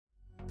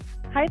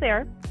Hi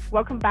there.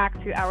 Welcome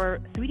back to our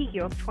 3D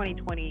Heals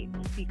 2020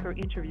 speaker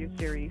interview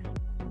series.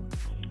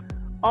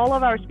 All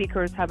of our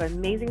speakers have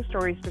amazing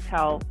stories to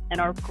tell and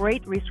are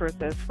great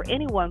resources for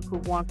anyone who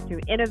wants to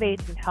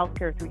innovate in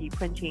healthcare 3D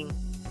printing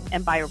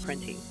and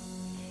bioprinting.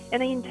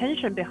 And the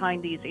intention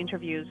behind these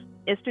interviews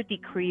is to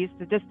decrease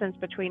the distance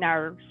between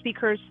our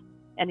speakers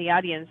and the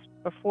audience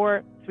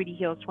before 3D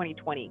Heals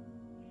 2020.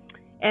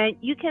 And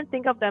you can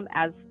think of them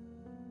as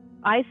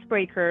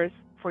icebreakers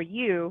for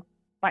you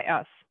by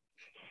us.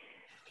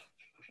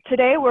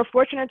 Today, we're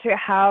fortunate to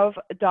have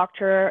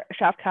Dr.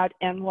 Shafkat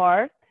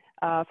Anwar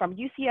from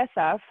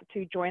UCSF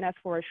to join us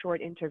for a short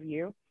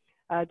interview.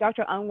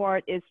 Dr.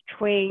 Anwar is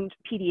trained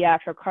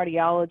pediatric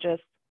cardiologist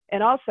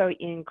and also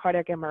in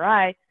cardiac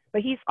MRI,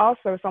 but he's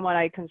also someone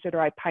I consider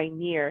a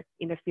pioneer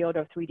in the field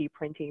of 3D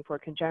printing for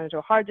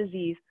congenital heart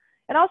disease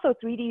and also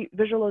 3D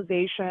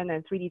visualization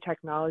and 3D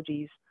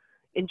technologies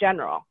in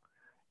general.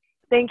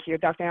 Thank you,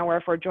 Dr.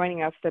 Anwar, for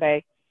joining us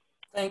today.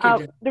 Thank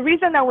you. The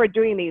reason that we're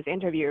doing these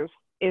interviews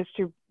is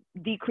to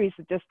decrease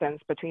the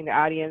distance between the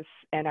audience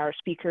and our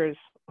speakers,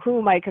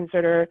 whom I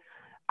consider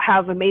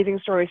have amazing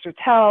stories to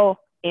tell.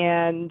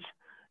 And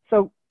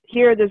so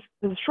here, this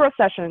short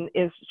session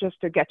is just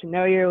to get to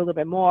know you a little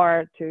bit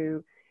more,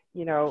 to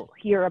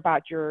hear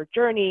about your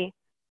journey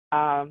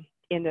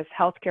in this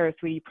healthcare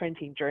 3D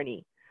printing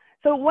journey.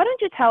 So why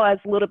don't you tell us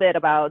a little bit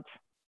about,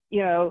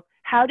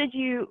 how did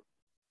you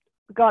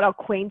got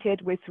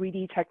acquainted with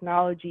 3D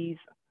technologies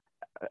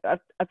at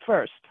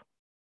first?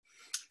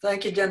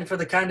 Thank you, Jen, for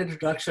the kind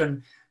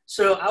introduction.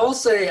 So I will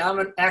say I'm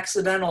an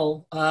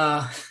accidental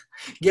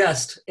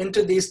guest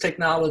into these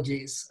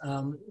technologies.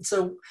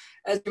 So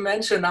as you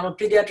mentioned, I'm a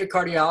pediatric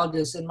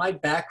cardiologist, and my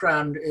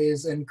background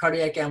is in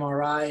cardiac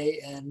MRI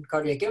and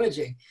cardiac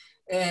imaging.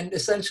 And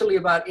essentially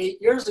about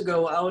 8 years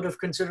ago, I would have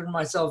considered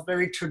myself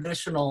very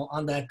traditional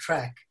on that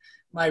track.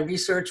 My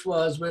research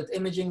was with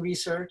imaging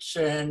research,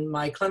 and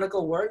my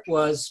clinical work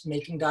was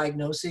making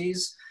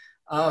diagnoses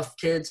of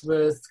kids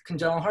with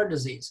congenital heart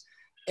disease.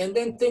 And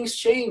then things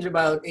changed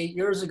about 8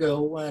 years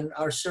ago when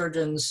our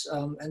surgeons,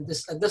 at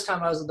this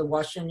time I was at the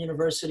Washington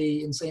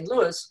University in St.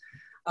 Louis,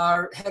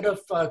 our head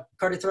of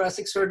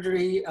cardiothoracic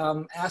surgery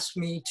asked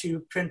me to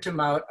print him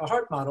out a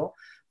heart model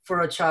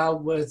for a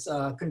child with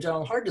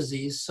congenital heart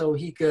disease so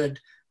he could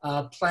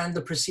plan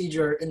the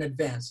procedure in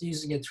advance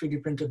using a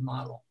 3D printed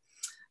model.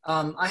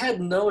 I had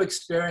no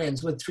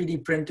experience with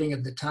 3D printing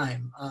at the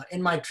time.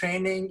 In my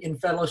training, in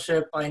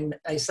fellowship,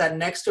 I sat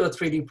next to a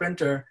 3D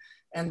printer,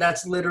 and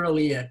that's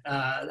literally it.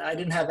 I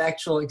didn't have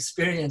actual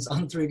experience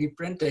on 3D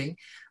printing,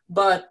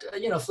 but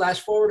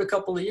flash forward a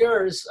couple of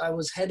years, I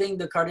was heading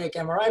the cardiac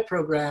MRI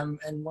program,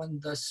 and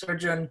when the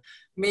surgeon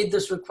made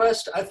this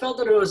request, I felt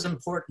that it was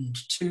important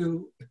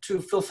to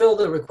fulfill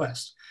the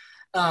request.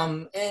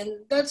 And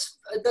that's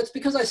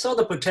because I saw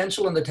the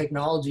potential in the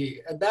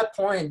technology. At that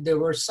point, there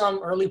were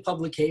some early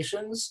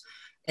publications,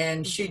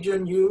 and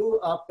Shijun Yu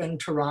up in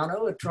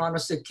Toronto at Toronto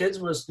Sick Kids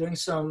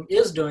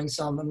is doing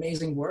some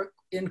amazing work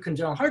in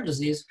congenital heart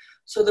disease.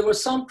 So there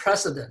was some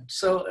precedent.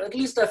 So at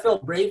least I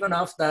felt brave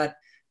enough that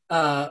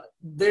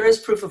there is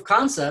proof of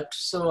concept.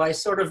 So I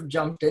sort of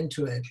jumped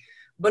into it.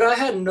 But I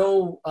had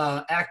no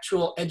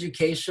actual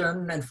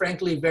education and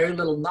frankly, very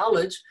little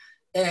knowledge.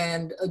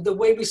 And the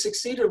way we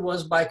succeeded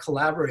was by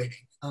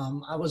collaborating.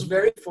 I was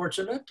very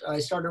fortunate. I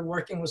started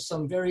working with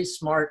some very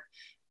smart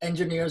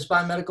engineers,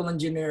 biomedical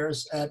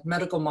engineers at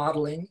medical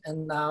modeling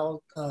and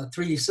now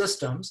 3D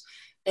systems.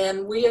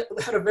 And we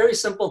had a very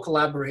simple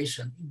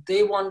collaboration.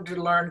 They wanted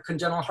to learn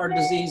congenital heart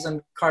disease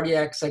and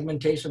cardiac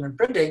segmentation and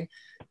printing,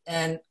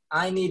 and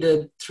I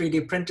needed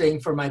 3D printing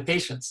for my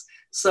patients.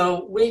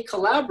 So we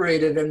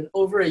collaborated, and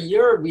over a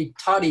year, we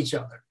taught each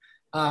other.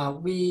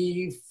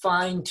 We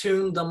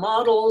fine-tuned the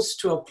models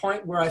to a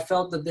point where I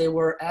felt that they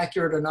were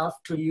accurate enough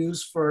to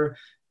use for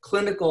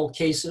clinical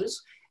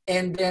cases.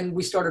 And then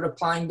we started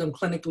applying them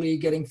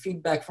clinically, getting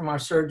feedback from our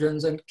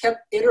surgeons, and kept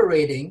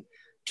iterating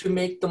to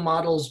make the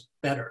models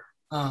better.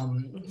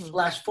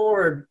 Flash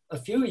forward a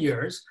few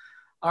years,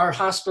 our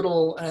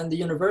hospital and the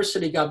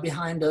university got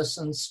behind us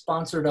and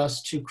sponsored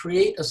us to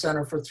create a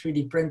center for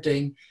 3D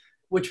printing,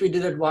 which we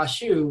did at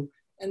WashU.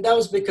 And that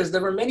was because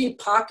there were many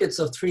pockets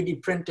of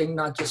 3D printing,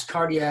 not just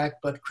cardiac,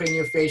 but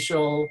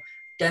craniofacial,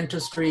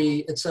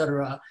 dentistry, et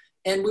cetera.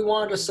 And we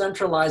wanted to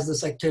centralize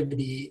this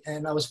activity.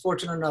 And I was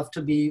fortunate enough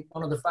to be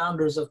one of the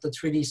founders of the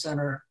 3D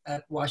Center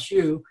at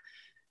WashU.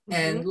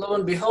 And lo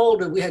and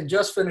behold, we had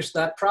just finished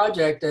that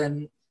project,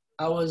 and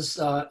I was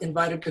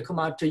invited to come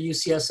out to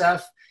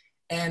UCSF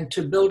and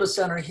to build a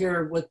center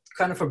here with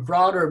kind of a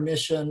broader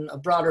mission, a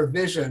broader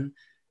vision,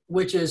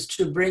 which is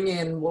to bring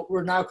in what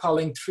we're now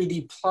calling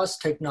 3D plus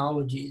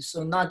technologies.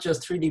 So not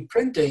just 3D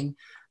printing,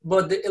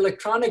 but the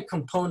electronic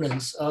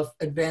components of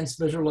advanced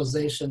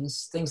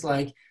visualizations, things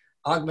like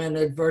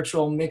augmented,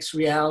 virtual, mixed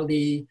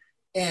reality,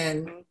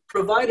 and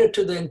provided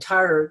to the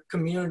entire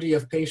community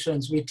of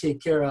patients we take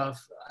care of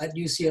at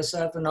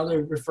UCSF and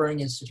other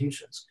referring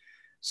institutions.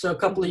 So a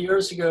couple of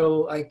years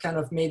ago, I kind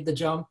of made the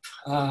jump,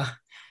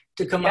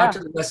 to come out to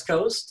the West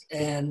Coast.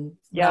 And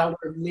now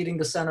we're leading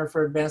the Center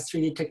for Advanced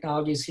 3D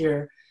Technologies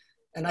here.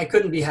 And I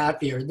couldn't be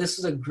happier. This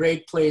is a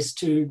great place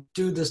to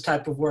do this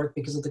type of work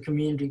because of the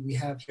community we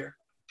have here.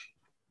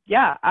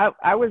 Yeah,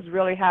 I was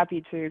really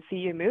happy to see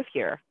you move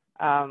here.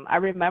 I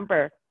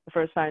remember the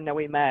first time that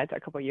we met a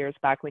couple of years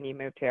back when you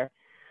moved here.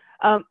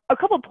 A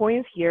couple of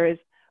points here is,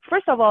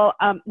 first of all,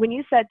 when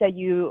you said that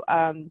you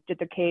did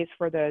the case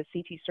for the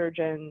CT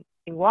surgeon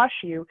in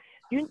WashU,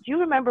 do you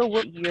remember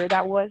what year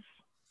that was?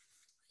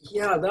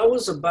 Yeah, that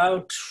was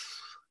about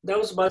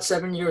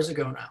 7 years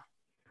ago now.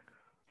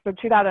 So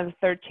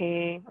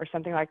 2013 or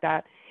something like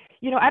that.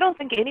 You know, I don't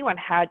think anyone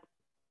had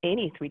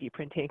any 3D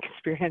printing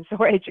experience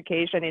or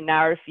education in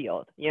our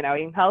field. You know,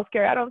 in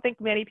healthcare, I don't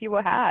think many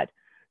people had.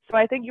 So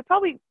I think you're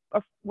probably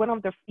one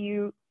of the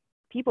few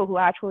people who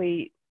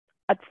actually,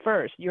 at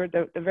first, you're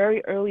the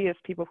very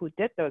earliest people who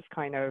did those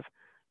kind of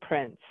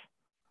prints.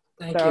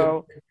 Thank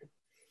you.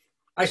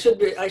 I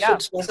should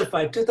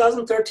specify,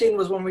 2013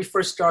 was when we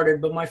first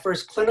started, but my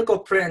first clinical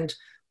print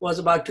was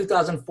about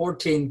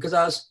 2014, because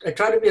I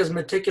try to be as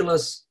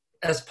meticulous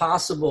as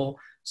possible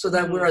so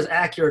that we're as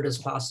accurate as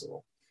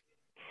possible.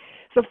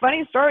 So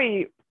funny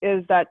story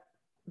is that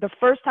the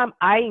first time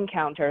I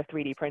encountered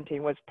 3D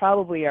printing was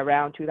probably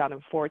around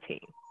 2014.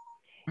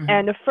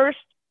 And the first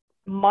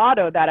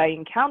model that I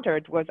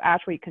encountered was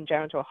actually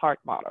congenital heart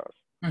models.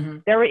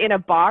 They were in a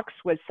box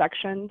with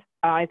sectioned.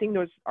 I think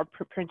those are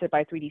printed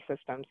by 3D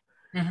Systems.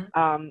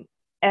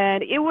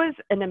 And it was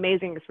an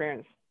amazing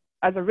experience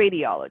as a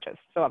radiologist.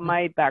 So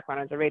my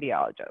background as a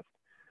radiologist,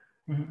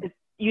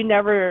 you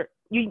never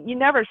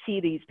see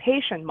these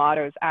patient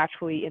models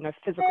actually in a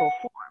physical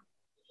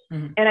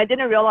form. And I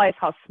didn't realize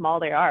how small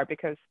they are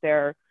because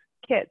they're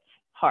kids'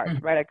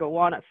 hearts, right? Like a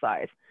walnut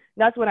size.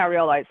 And that's when I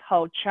realized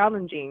how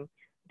challenging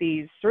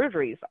these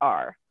surgeries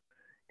are.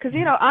 Because,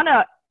 you know, on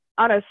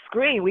a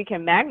screen, we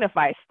can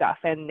magnify stuff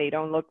and they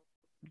don't look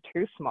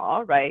too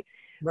small, right?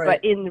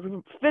 But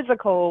in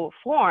physical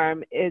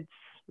form, it's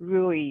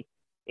really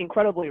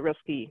incredibly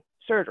risky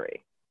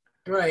surgery.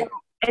 Right.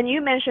 And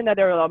you mentioned that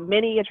there are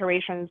many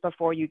iterations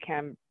before you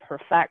can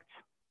perfect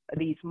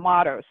these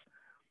models.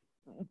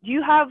 Do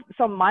you have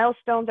some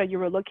milestones that you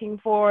were looking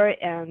for?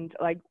 And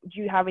like,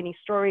 do you have any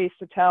stories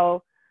to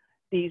tell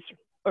these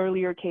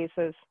earlier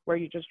cases where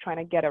you're just trying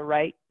to get it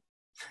right?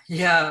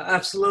 Yeah,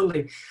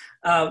 absolutely.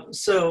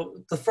 So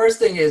the first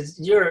thing is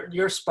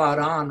you're spot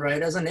on,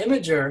 right? As an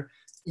imager,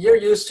 you're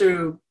used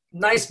to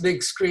nice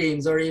big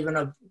screens or even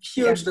a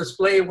huge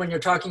display when you're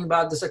talking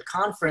about this at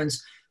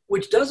conference,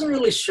 which doesn't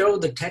really show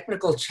the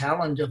technical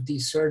challenge of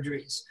these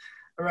surgeries,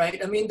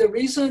 right? I mean, the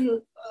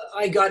reason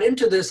I got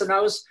into this, and I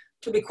was,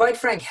 to be quite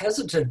frank,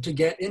 hesitant to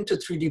get into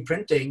 3D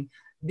printing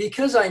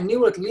because I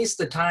knew at least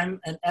the time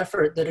and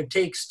effort that it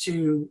takes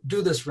to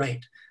do this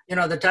right. You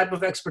know, the type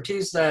of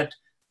expertise that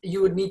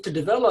you would need to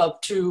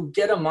develop to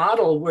get a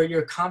model where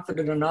you're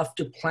confident enough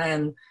to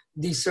plan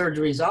these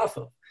surgeries off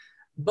of.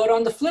 But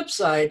on the flip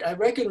side, I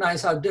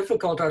recognize how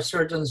difficult our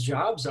surgeons'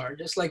 jobs are.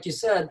 Just like you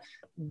said,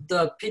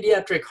 the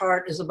pediatric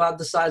heart is about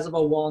the size of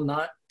a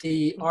walnut.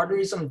 The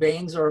arteries and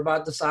veins are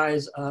about the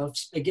size of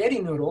spaghetti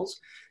noodles.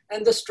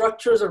 And the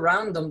structures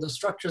around them, the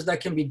structures that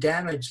can be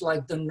damaged,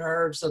 like the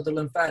nerves or the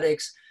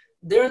lymphatics,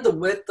 they're the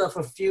width of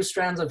a few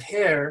strands of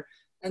hair.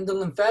 And the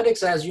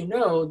lymphatics, as you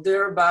know,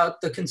 they're about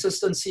the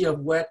consistency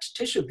of wet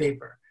tissue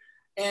paper.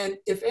 And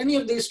if any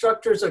of these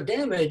structures are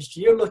damaged,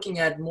 you're looking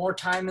at more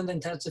time in the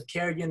intensive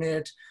care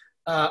unit,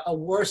 a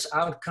worse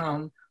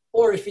outcome,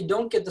 or if you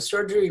don't get the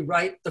surgery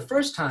right the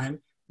first time,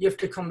 you have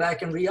to come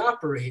back and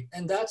reoperate.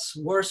 And that's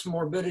worse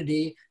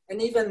morbidity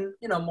and even,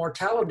 you know,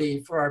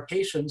 mortality for our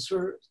patients who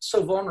are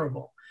so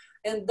vulnerable.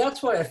 And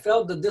that's why I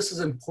felt that this is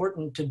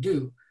important to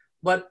do.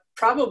 But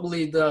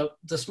probably the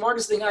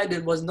smartest thing I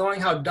did was knowing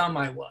how dumb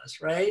I was,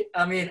 right?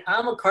 I mean,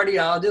 I'm a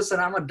cardiologist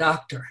and I'm a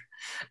doctor.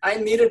 I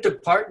needed to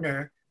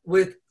partner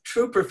with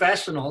true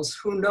professionals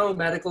who know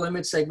medical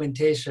image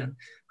segmentation,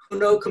 who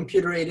know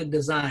computer-aided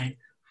design,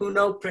 who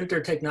know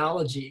printer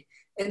technology.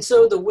 And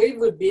so the way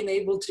we've been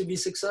able to be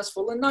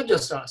successful, and not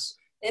just us,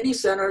 any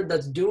center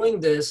that's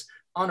doing this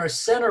on a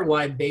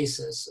center-wide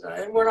basis,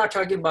 and we're not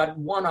talking about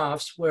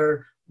one-offs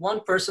where one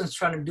person's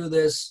trying to do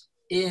this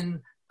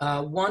in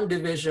one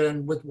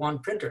division with one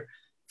printer.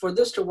 For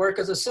this to work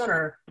as a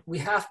center, we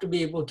have to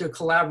be able to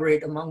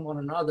collaborate among one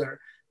another.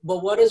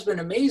 But what has been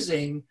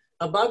amazing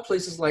about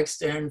places like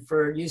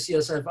Stanford,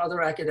 UCSF,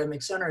 other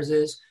academic centers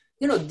is,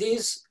 you know,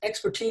 these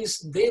expertise,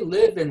 they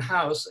live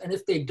in-house, and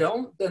if they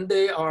don't, then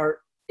they are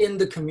in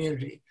the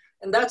community.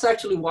 And that's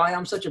actually why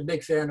I'm such a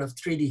big fan of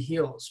 3D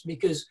Heals,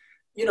 because,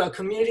 you know, a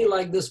community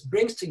like this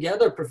brings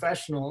together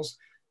professionals,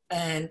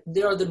 and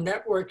there are the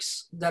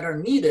networks that are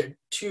needed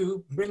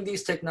to bring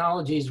these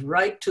technologies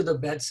right to the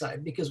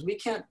bedside, because we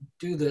can't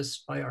do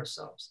this by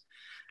ourselves.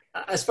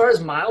 As far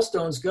as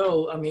milestones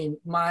go, I mean,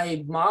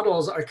 my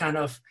models are kind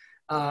of,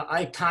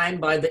 I time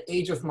by the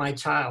age of my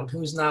child,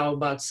 who's now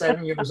about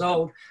 7 years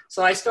old.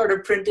 So I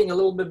started printing a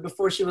little bit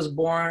before she was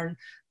born.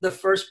 The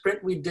first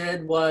print we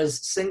did was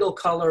single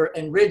color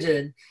and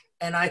rigid.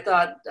 And I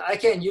thought, I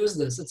can't use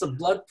this. It's a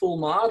blood pool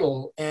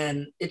model,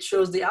 and it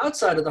shows the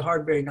outside of the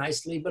heart very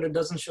nicely, but it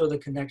doesn't show the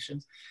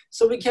connections.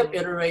 So we kept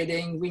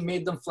iterating. We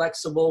made them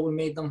flexible. We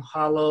made them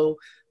hollow.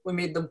 We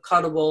made them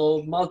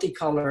cuttable,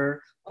 multicolor.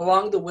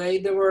 Along the way,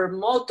 there were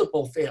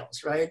multiple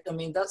fails, right? I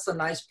mean, that's the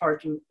nice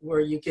part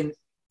where you can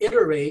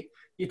iterate.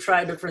 You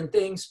try different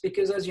things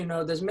because, as you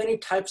know, there's many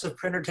types of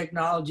printer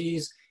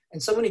technologies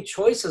and so many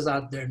choices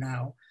out there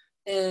now.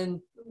 And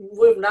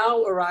we've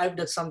now arrived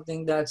at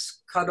something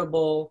that's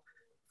cuttable,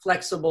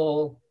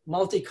 flexible,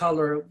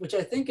 multicolor, which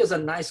I think is a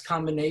nice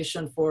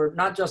combination for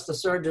not just the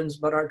surgeons,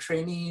 but our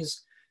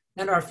trainees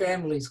and our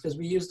families, because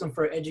we use them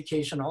for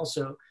education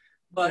also.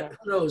 But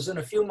who knows, in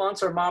a few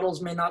months, our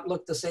models may not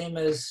look the same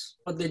as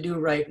what they do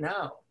right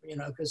now,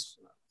 because,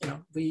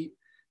 we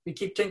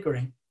keep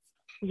tinkering.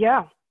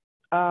 Yeah.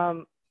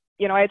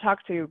 I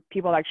talked to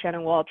people like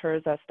Shannon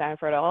Walters at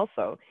Stanford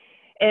also.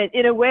 And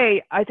in a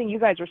way, I think you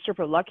guys are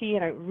super lucky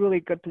in a really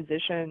good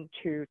position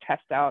to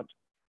test out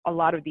a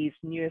lot of these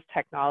newest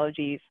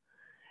technologies.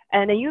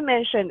 And then you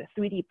mentioned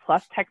 3D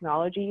plus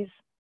technologies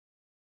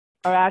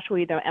are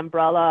actually the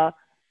umbrella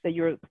that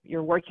you're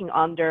working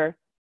under,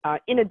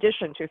 in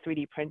addition to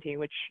 3D printing,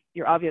 which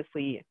you're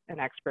obviously an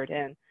expert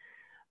in.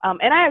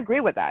 And I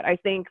agree with that. I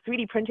think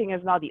 3D printing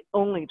is not the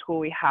only tool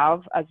we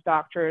have as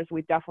doctors.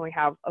 We definitely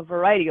have a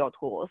variety of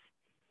tools.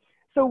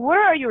 So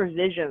where are your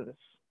visions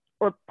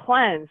or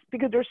plans?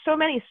 Because there's so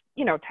many,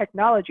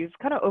 technologies, it's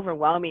kind of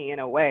overwhelming in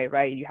a way,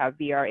 right? You have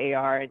VR,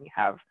 AR, and you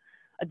have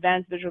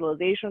advanced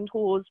visualization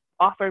tools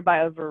offered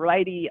by a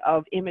variety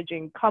of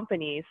imaging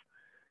companies.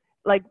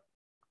 Like,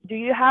 do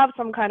you have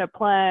some kind of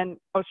plan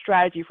or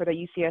strategy for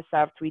the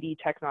UCSF 3D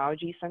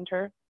Technology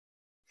Center?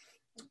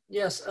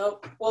 Yes.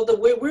 Well, the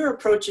way we're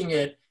approaching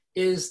it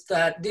is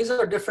that these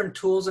are different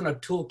tools in a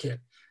toolkit.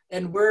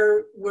 And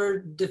we're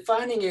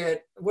defining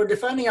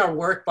our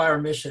work by our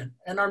mission.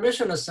 And our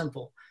mission is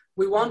simple.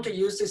 We want to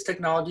use these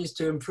technologies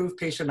to improve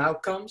patient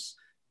outcomes,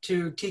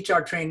 to teach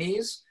our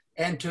trainees,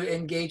 and to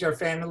engage our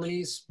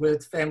families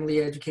with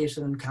family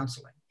education and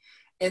counseling.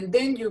 And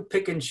then you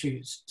pick and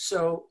choose.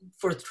 So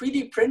for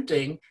 3D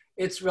printing,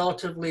 it's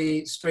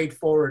relatively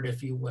straightforward,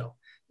 if you will.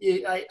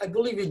 I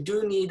believe you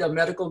do need a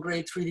medical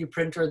grade 3D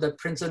printer that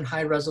prints in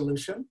high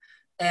resolution,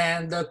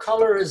 and the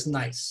color is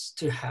nice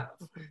to have.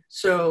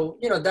 So,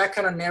 that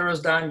kind of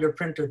narrows down your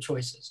printer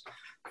choices.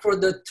 For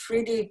the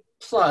 3D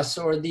plus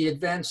or the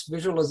advanced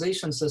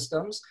visualization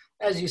systems,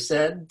 as you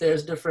said,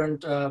 there's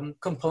different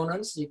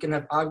components. You can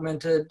have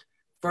augmented,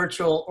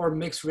 virtual, or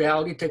mixed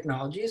reality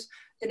technologies.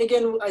 And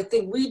again, I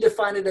think we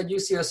define it at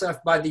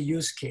UCSF by the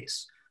use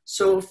case.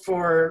 So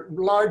for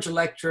large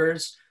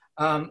lectures,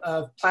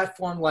 a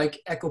platform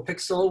like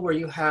EchoPixel, where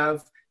you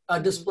have a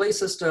display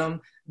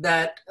system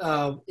that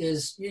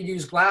you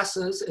use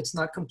glasses, it's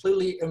not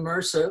completely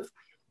immersive,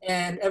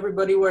 and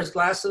everybody wears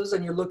glasses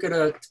and you look at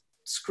a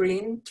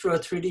screen through a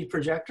 3D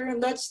projector,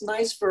 and that's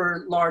nice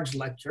for large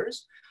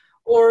lectures.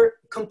 Or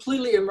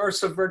completely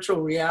immersive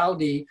virtual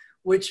reality,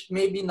 which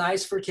may be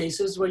nice for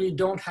cases where you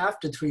don't have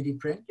to 3D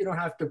print, you don't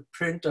have to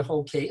print a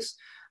whole case.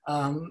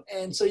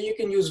 And so you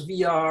can use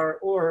VR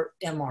or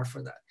MR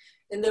for that.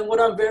 And then what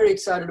I'm very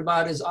excited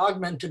about is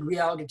augmented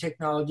reality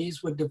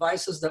technologies with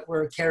devices that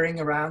we're carrying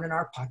around in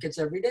our pockets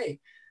every day.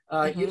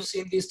 You've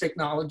seen these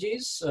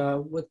technologies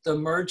with the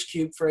Merge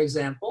Cube, for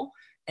example,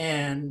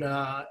 and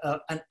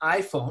an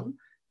iPhone.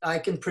 I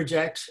can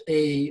project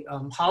a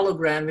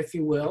hologram, if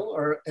you will,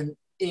 or an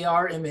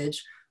AR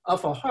image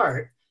of a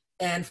heart.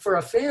 And for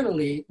a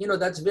family,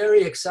 that's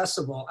very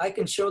accessible. I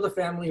can show the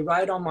family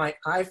right on my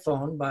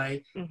iPhone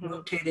by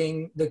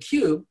rotating the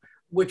cube,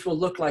 which will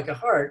look like a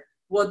heart,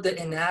 what the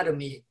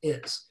anatomy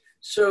is.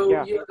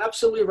 So you're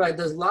absolutely right.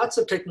 There's lots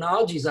of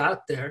technologies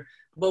out there,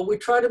 but we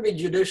try to be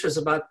judicious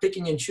about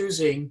picking and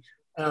choosing.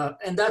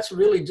 And that's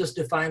really just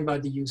defined by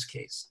the use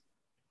case.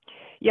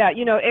 Yeah,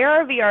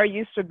 AR, VR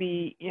used to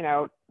be,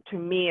 to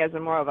me as a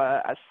more of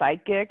a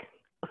side gig,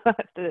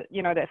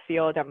 that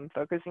field I'm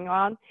focusing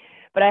on.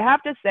 But I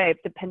have to say,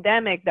 the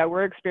pandemic that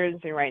we're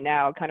experiencing right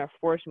now kind of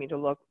forced me to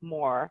look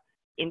more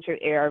into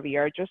AR,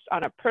 VR, just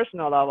on a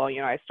personal level.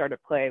 I started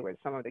to play with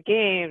some of the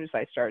games.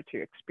 I started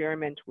to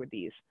experiment with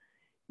these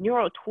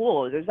neural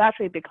tools. It's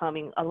actually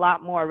becoming a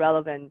lot more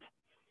relevant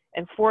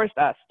and forced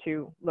us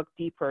to look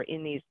deeper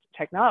in these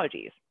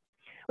technologies,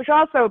 which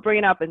also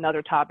bringing up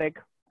another topic,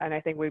 and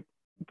I think we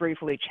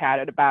briefly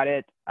chatted about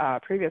it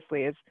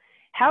previously, is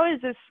how is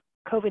this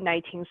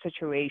COVID-19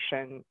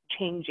 situation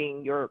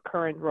changing your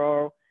current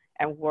role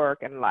and work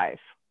and life?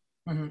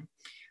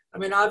 I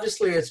mean,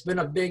 obviously, it's been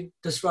a big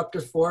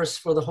disruptive force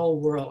for the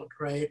whole world,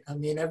 right? I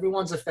mean,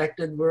 everyone's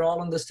affected. We're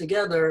all in this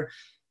together.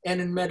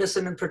 And in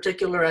medicine in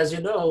particular, as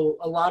you know,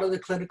 a lot of the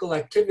clinical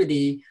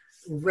activity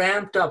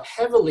ramped up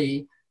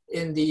heavily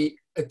in the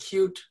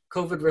acute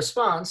COVID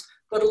response,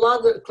 but a lot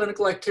of the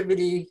clinical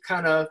activity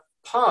kind of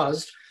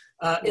paused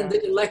in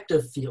the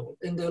elective field,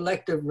 in the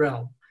elective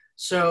realm.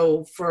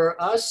 So for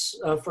us,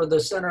 for the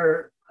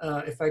center,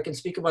 if I can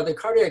speak about the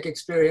cardiac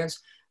experience,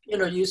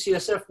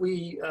 UCSF,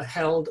 we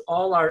held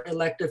all our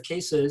elective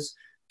cases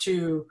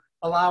to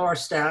allow our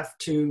staff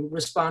to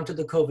respond to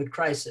the COVID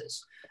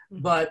crisis.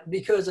 But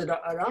because at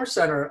our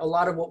center, a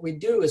lot of what we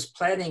do is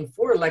planning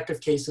for elective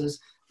cases,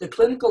 the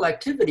clinical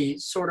activity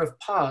sort of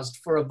paused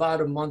for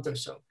about a month or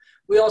so.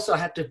 We also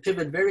had to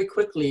pivot very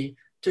quickly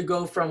to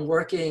go from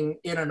working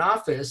in an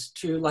office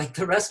to, like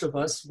the rest of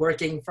us,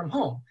 working from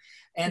home.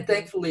 And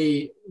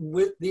thankfully,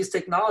 with these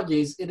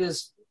technologies,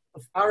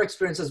 our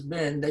experience has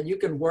been that you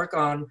can work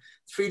on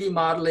 3D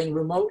modeling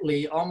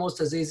remotely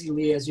almost as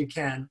easily as you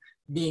can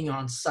being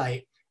on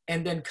site,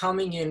 and then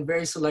coming in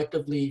very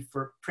selectively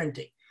for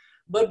printing.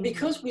 But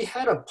because we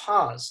had a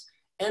pause,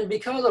 and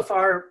because of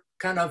our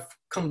kind of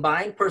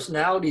combined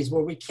personalities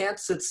where we can't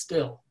sit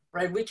still,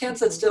 right? We can't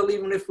sit still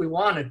even if we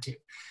wanted to.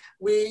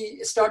 We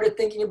started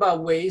thinking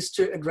about ways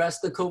to address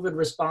the COVID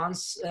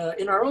response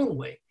in our own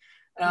way.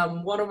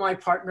 One of my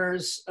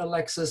partners,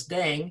 Alexis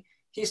Dang,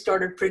 he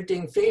started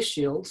printing face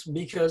shields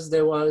because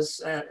there was,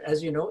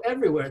 as you know,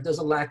 everywhere, there's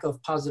a lack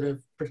of personal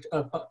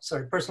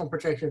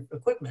protective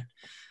equipment.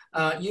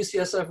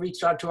 UCSF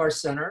reached out to our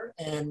center,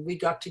 and we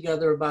got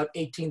together about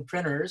 18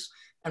 printers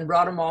and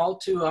brought them all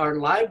to our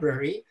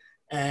library,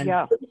 and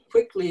pretty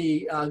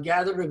quickly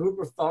gathered a group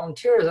of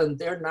volunteers, and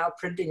they're now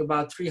printing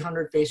about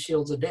 300 face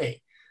shields a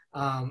day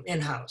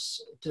in-house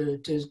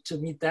to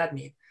meet that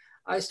need.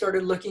 I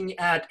started looking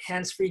at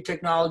hands-free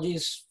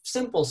technologies,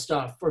 simple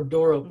stuff for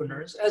door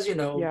openers. As you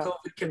know,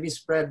 COVID can be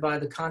spread by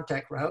the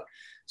contact route.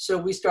 So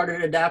we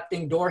started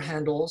adapting door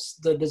handles,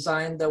 the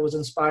design that was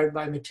inspired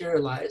by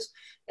Materialize,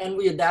 and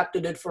we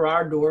adapted it for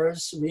our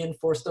doors,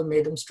 reinforced them,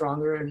 made them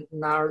stronger, and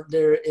now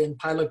they're in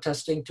pilot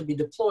testing to be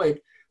deployed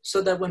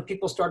so that when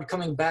people start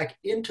coming back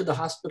into the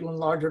hospital in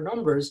larger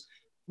numbers,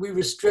 we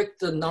restrict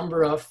the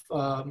number of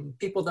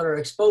people that are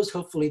exposed,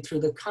 hopefully through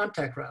the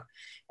contact route.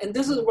 And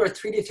this is where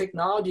 3D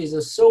technologies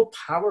is so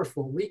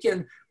powerful. We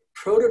can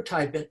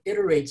prototype and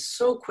iterate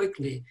so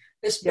quickly,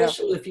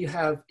 especially if you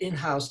have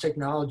in-house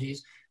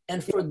technologies.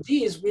 And for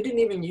these, we didn't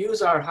even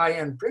use our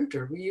high-end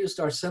printer. We used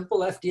our simple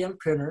FDM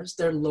printers.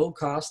 They're low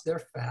cost, they're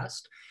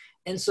fast.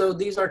 And so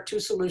these are two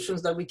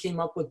solutions that we came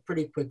up with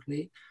pretty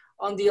quickly.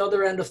 On the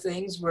other end of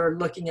things, we're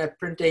looking at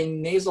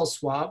printing nasal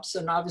swabs,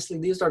 and obviously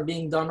these are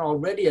being done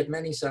already at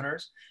many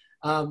centers.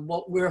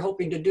 What we're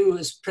hoping to do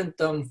is print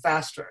them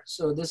faster.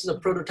 So this is a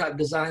prototype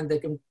design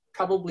that can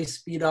probably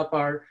speed up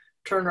our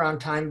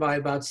turnaround time by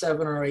about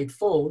 7 or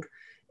 8-fold.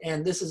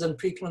 And this is in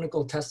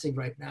preclinical testing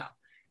right now.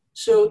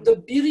 So the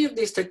beauty of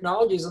these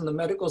technologies in the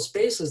medical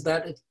space is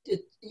that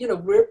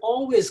we're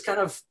always kind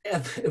of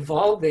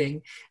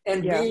evolving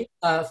and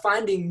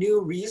finding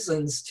new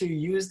reasons to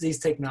use these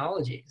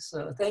technologies.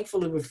 So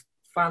thankfully, we've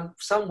found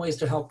some ways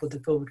to help with the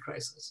COVID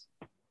crisis.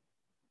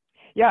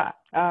 Yeah,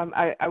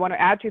 I want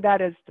to add to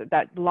that is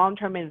that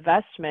long-term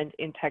investment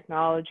in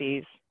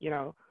technologies,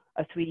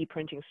 a 3D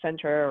printing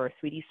center or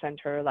a 3D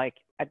center like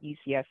at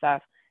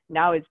UCSF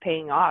now is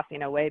paying off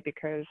in a way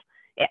because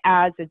it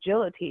adds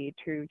agility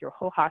to your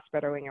whole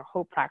hospital and your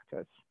whole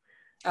practice.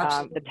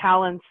 The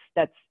talents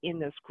that's in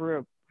this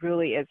group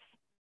really is,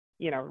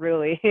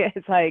 really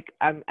it's like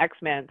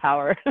X-Men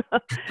power,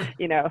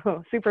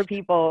 super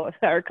people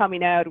are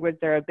coming out with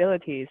their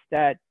abilities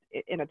that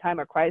in a time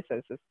of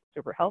crisis is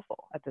super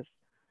helpful at this.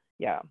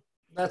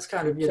 That's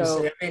kind of you to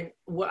say. I mean,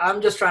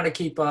 I'm just trying to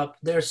keep up.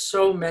 There's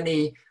so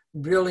many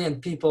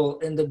brilliant people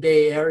in the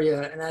Bay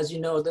Area. And as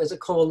you know, there's a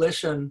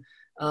coalition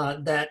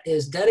that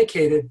is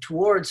dedicated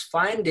towards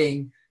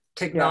finding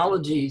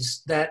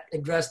technologies that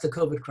address the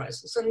COVID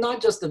crisis, and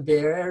not just the Bay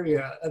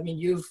Area. I mean,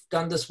 you've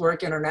done this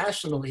work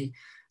internationally.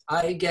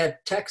 I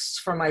get texts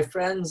from my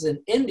friends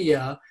in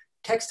India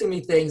texting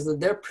me things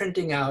that they're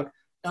printing out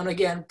on,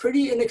 again,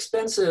 pretty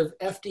inexpensive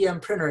FDM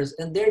printers,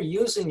 and they're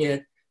using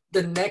it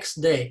the next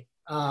day.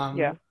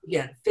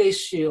 Again, face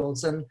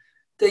shields and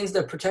things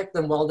that protect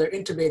them while they're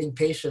intubating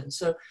patients.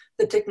 So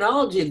the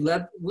technology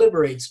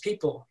liberates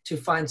people to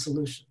find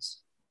solutions.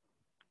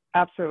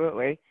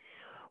 Absolutely.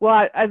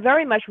 Well, I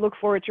very much look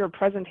forward to your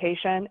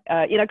presentation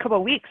in a couple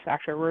of weeks,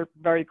 actually. We're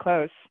very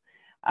close.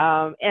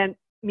 And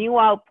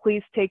meanwhile,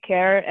 please take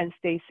care and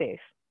stay safe.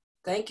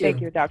 Thank you.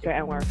 Thank you, Dr.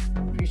 Anwar.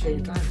 Appreciate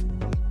your time.